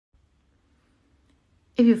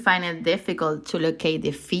If you find it difficult to locate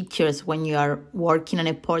the features when you are working on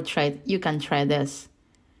a portrait, you can try this.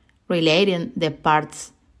 Relating the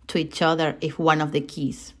parts to each other is one of the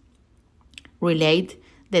keys. Relate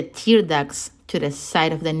the tear ducts to the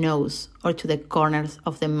side of the nose or to the corners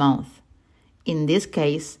of the mouth. In this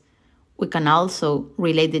case, we can also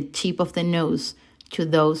relate the tip of the nose to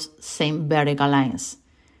those same vertical lines.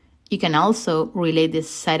 You can also relate the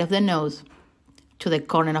side of the nose to the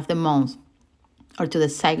corner of the mouth or to the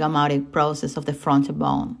zygomatic process of the frontal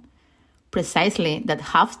bone. Precisely that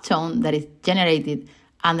half tone that is generated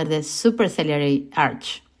under the superciliary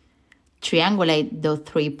arch. Triangulate those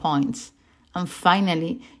 3 points. And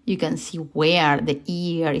finally, you can see where the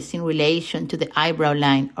ear is in relation to the eyebrow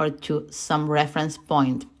line or to some reference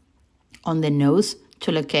point on the nose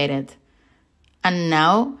to locate it. And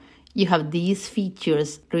now you have these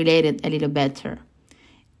features related a little better.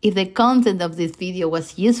 If the content of this video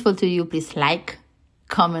was useful to you, please like,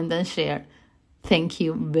 comment, and share. Thank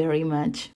you very much.